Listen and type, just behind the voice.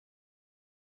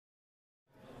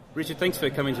Richard, thanks for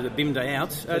coming to the BIM Day Out.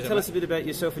 Tell us a bit about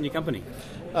yourself and your company.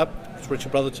 It's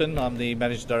Richard Brotherton. I'm the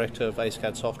Managing Director of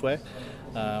AceCad Software.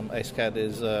 AceCad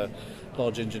is a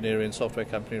large engineering software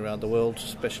company around the world,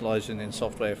 specialising in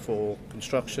software for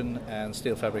construction and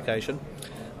steel fabrication.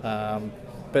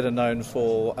 Better known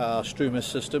for our Strumus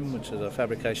system, which is a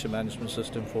fabrication management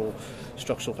system for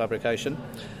structural fabrication.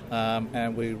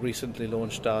 And we recently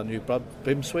launched our new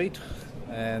BIM suite,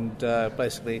 and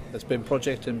basically it's BIM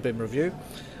Project and BIM Review.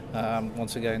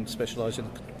 Once again, specialise in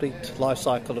the complete life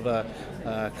cycle of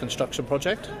a construction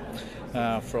project,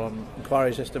 from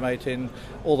inquiries estimating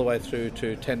all the way through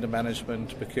to tender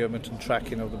management, procurement and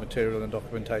tracking of the material and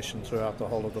documentation throughout the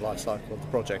whole of the life cycle of the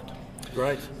project.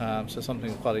 Great. So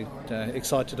something quite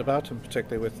excited about, and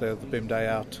particularly with the BIM Day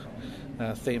Out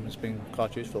theme has been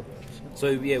quite useful. So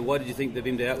yeah, why did you think the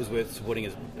BIM Day Out was worth supporting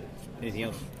as anything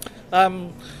else?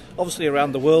 Obviously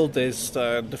around the world there's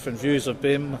different views of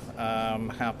BIM,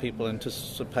 how people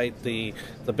anticipate the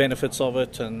benefits of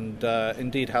it, and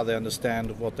indeed how they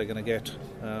understand what they're going to get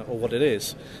or what it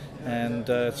is. And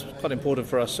it's quite important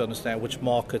for us to understand which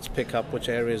markets pick up which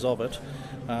areas of it,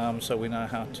 so we know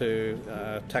how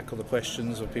to tackle the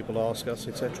questions that people ask us,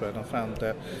 etc. And I found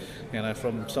that,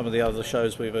 from some of the other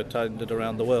shows we've attended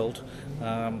around the world,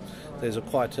 there's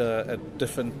quite a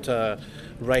different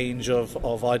range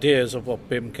of ideas of what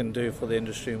BIM can do for the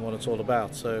industry and what it's all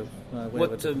about. So,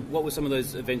 what were some of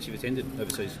those events you've attended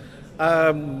overseas?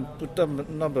 We've done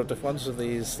a number of different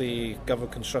ones. The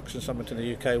Government Construction Summit in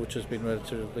the UK, which has been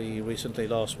relatively recently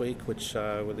last week, which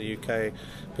with the UK,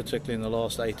 particularly in the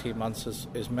last 18 months,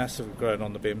 is massively grown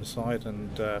on the BIM side,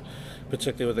 and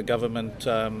particularly with the government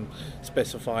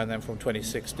specifying them from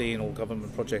 2016, all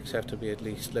government projects have to be at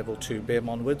least level 2 BIM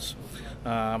onwards.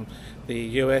 The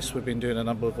US, we've been doing a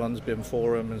number of ones, BIM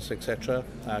forums, etc.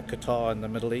 Qatar in the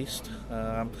Middle East,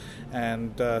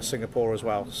 and Singapore as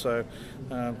well. So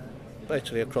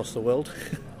actually across the world.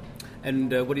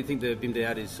 And what do you think the BIM Day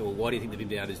Out is, or why do you think the BIM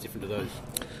Day Out is different to those?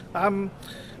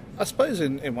 I suppose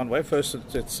in one way, first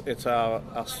it's our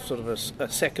sort of a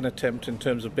second attempt in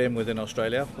terms of BIM within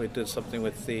Australia. We did something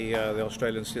with the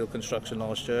Australian steel construction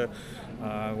last year,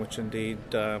 which indeed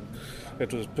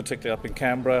it was particularly up in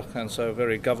Canberra, and so a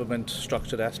very government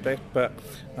structured aspect, but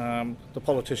the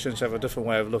politicians have a different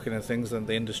way of looking at things than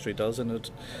the industry does,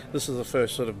 and this is the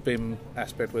first sort of BIM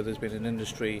aspect where there's been an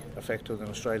industry affected in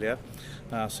Australia.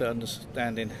 So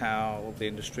understanding how the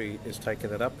industry is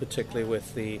taking it up, particularly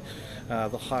with the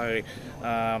high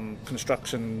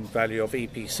construction value of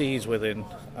EPCs within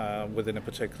a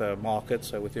particular market,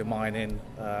 so with your mining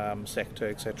sector,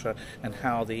 etc., and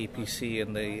how the EPC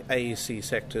and the AEC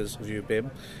sectors view BIM,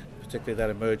 particularly that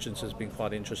emergence has been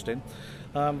quite interesting.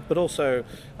 But also,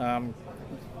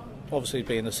 obviously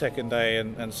being the second day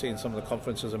and seeing some of the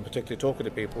conferences and particularly talking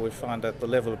to people, we find that the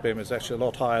level of BIM is actually a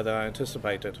lot higher than I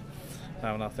anticipated.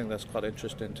 And I think that's quite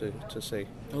interesting to see.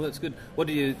 Well, that's good. What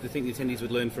do you think the attendees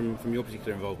would learn from your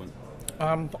particular involvement?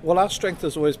 Well, our strength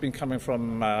has always been coming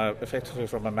from effectively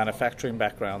from a manufacturing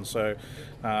background. So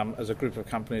as a group of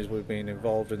companies, we've been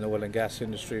involved in the oil and gas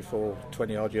industry for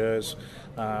 20 odd years.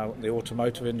 The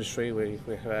automotive industry, we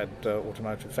had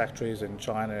automotive factories in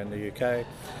China and the UK.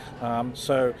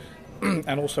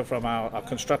 And also from our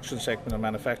construction segment of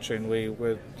manufacturing, we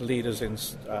were leaders in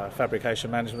fabrication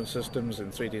management systems,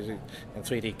 in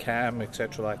 3D CAM,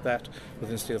 etc. like that,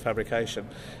 within steel fabrication.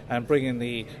 And bringing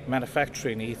the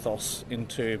manufacturing ethos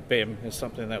into BIM is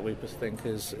something that we think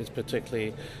is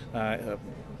particularly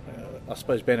I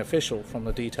suppose beneficial from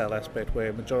the detail aspect,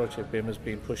 where a majority of BIM has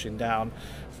been pushing down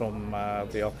from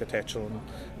the architectural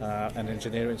and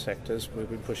engineering sectors. We've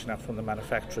been pushing up from the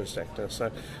manufacturer sector.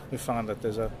 So we find that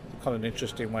there's a kind of an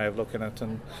interesting way of looking at it,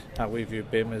 and how we view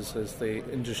BIM as the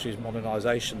industry's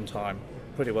modernisation time,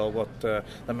 pretty well what the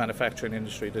manufacturing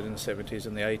industry did in the 70s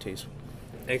and the 80s.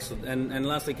 Excellent. And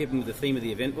lastly, keeping with the theme of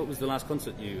the event, what was the last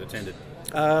concert you attended?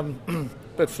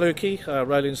 Bit fluky,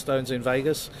 Rolling Stones in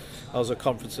Vegas. I was at a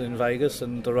conference in Vegas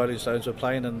and the Rolling Stones were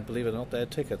playing, and believe it or not, they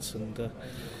had tickets, and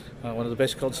one of the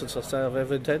best concerts I've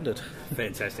ever attended.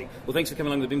 Fantastic. Well, thanks for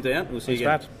coming along to the BIM Day Out. We'll see you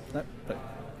again. No,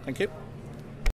 thank you.